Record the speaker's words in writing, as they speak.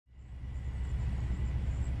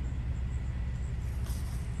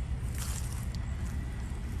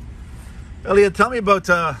Elliot, tell me about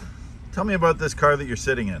this car that you're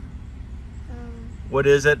sitting in. What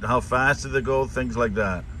is it? How fast does it go? Things like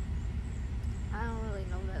that. I don't really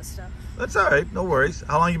know that stuff. That's all right. No worries.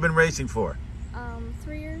 How long you been racing for?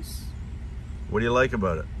 3 years. What do you like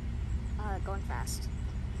about it? Going fast.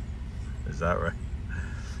 Is that right?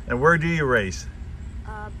 And where do you race?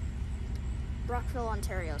 Brockville,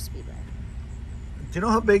 Ontario Speedway. Do you know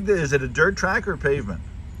how big is it? A dirt track or pavement?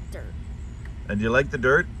 Dirt. And do you like the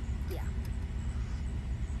dirt? Yeah.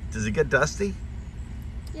 Does it get dusty?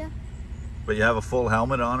 Yeah. But you have a full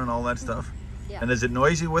helmet on and all that stuff? Yeah. And is it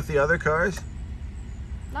noisy with the other cars?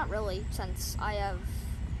 Not really, since I have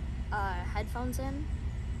headphones in,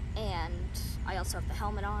 and I also have the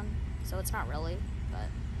helmet on, so it's not really, but...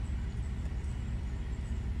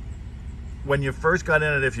 When you first got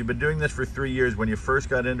in it, if you've been doing this for 3 years, when you first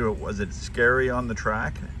got into it, was it scary on the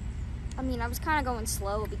track? I mean, I was kind of going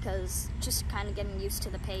slow because just kind of getting used to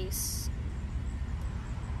the pace.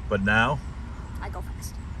 But now? I go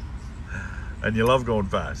fast. And you love going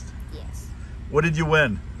fast? Yes. What did you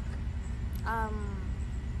win?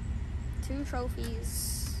 2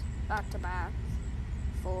 trophies back to back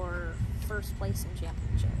for first place in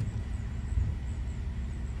championship.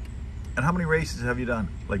 And how many races have you done?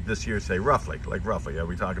 Like this year, say, roughly? Like roughly, are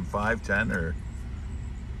we talking 5, 10, or?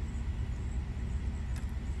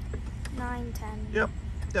 9, 10. Yep,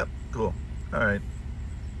 cool. All right.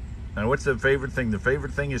 And what's the favorite thing? The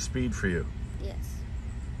favorite thing is speed for you. Yes.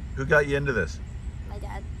 Who got you into this? My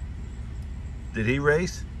dad. Did he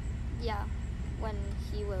race? Yeah. When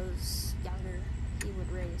he was younger, he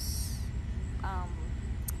would race. I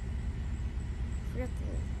forget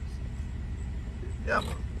Yep. he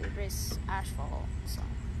would race asphalt, so.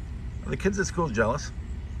 Are the kids at school jealous?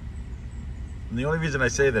 And the only reason I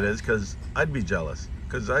say that is because I'd be jealous.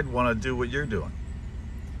 Because I'd want to do what you're doing.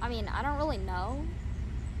 I mean, I don't really know.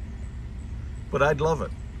 But I'd love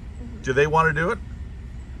it. Mm-hmm. Do they want to do it?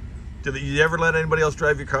 You ever let anybody else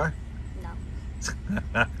drive your car? No.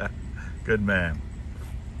 Good man.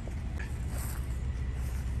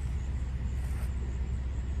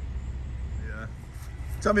 Yeah.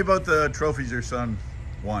 Tell me about the trophies your son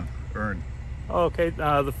earned. Okay,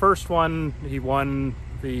 the first one, he won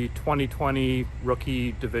the 2020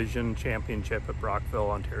 Rookie Division Championship at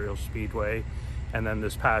Brockville, Ontario Speedway. And then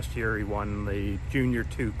this past year, he won the Junior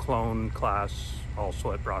 2 Clone class,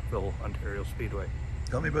 also at Brockville, Ontario Speedway.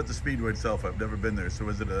 Tell me about the speedway itself. I've never been there. So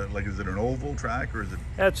is it an oval track, or is it?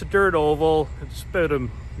 Yeah, it's a dirt oval. It's about a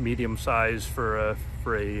medium size for a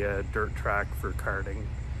dirt track for karting.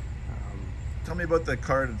 Tell me about the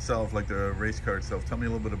kart itself, like the race car itself. Tell me a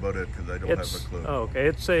little bit about it, because I don't have a clue. Oh, okay,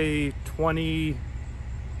 it's a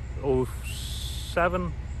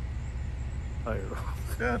 2007.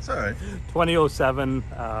 Yeah, it's all right. 2007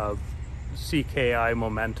 CKI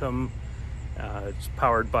Momentum. It's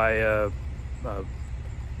powered by a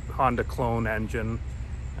Honda Clone engine.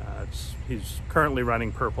 He's currently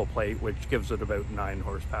running purple plate, which gives it about 9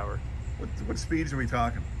 horsepower. What speeds are we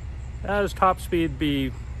talking? His top speed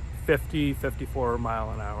be 54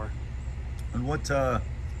 mile an hour. And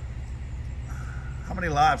how many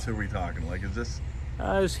laps are we talking? Like, is this?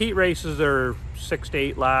 His heat races are 6 to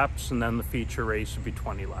 8 laps, and then the feature race would be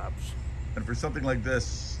 20 laps. And for something like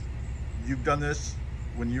this, you've done this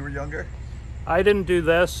when you were younger? I didn't do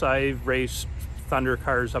this. I raced Thunder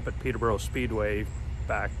cars up at Peterborough Speedway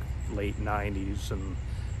back late 90s, and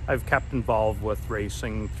I've kept involved with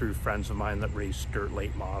racing through friends of mine that race dirt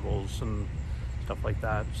late models and stuff like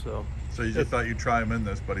that. So you just thought you'd try him in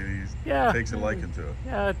this, but he takes a liking to it.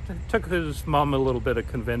 Yeah, it took his mom a little bit of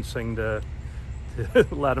convincing to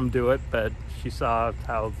let him do it, but she saw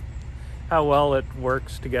how well it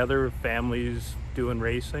works together with families doing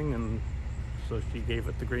racing, and so she gave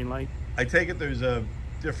it the green light. I take it there's a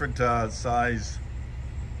different size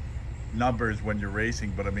numbers when you're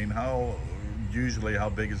racing, but I mean, usually how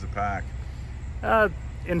big is the pack?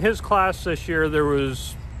 In his class this year, there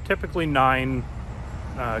was typically 9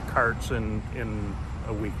 karts in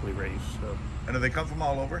a weekly race. So. And do they come from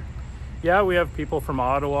all over? Yeah, we have people from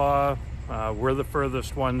Ottawa. We're the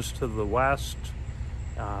furthest ones to the west,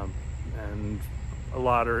 and a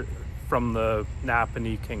lot are from the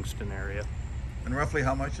Napanee, Kingston area. And roughly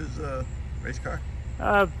how much is a race car?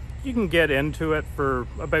 You can get into it for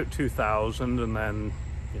about $2,000, and then,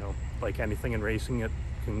 like anything in racing, it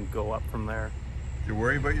can go up from there. Do you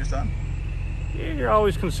worry about your son? You're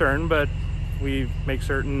always concerned, but we make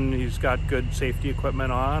certain he's got good safety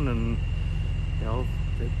equipment on, and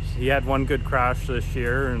he had one good crash this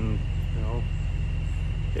year, and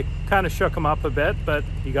it kind of shook him up a bit, but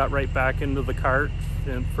he got right back into the kart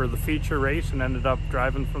for the feature race and ended up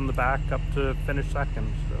driving from the back up to finish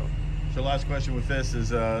second. So So last question with this is,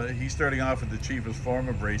 he's starting off at the cheapest form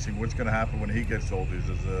of racing. What's going to happen when he gets older?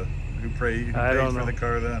 Who pays for the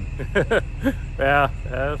car then?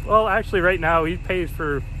 Yeah. Well, actually, right now he pays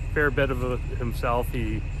for a fair bit of it himself.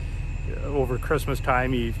 He over Christmas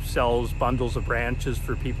time he sells bundles of branches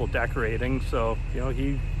for people decorating. So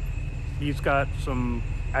he's got some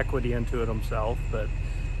equity into it himself. But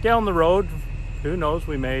down the road, who knows?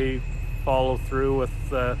 We may follow through with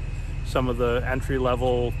some of the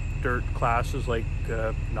entry-level dirt classes like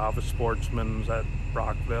novice sportsman's at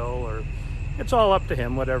Brockville, or it's all up to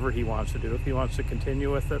him, whatever he wants to do. If he wants to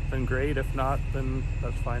continue with it, then great. If not, then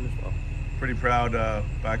that's fine as well. Pretty proud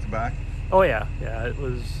back to back? Oh yeah, it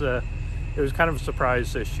was kind of a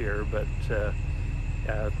surprise this year, but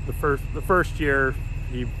yeah, the first year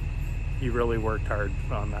he really worked hard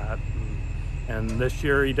on that, and this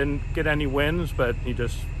year he didn't get any wins, but he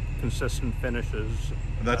just consistent finishes.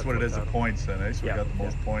 And that's what it is, the points then, eh? So he got the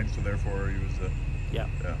most points, so therefore he was yeah.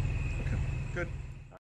 Okay, good.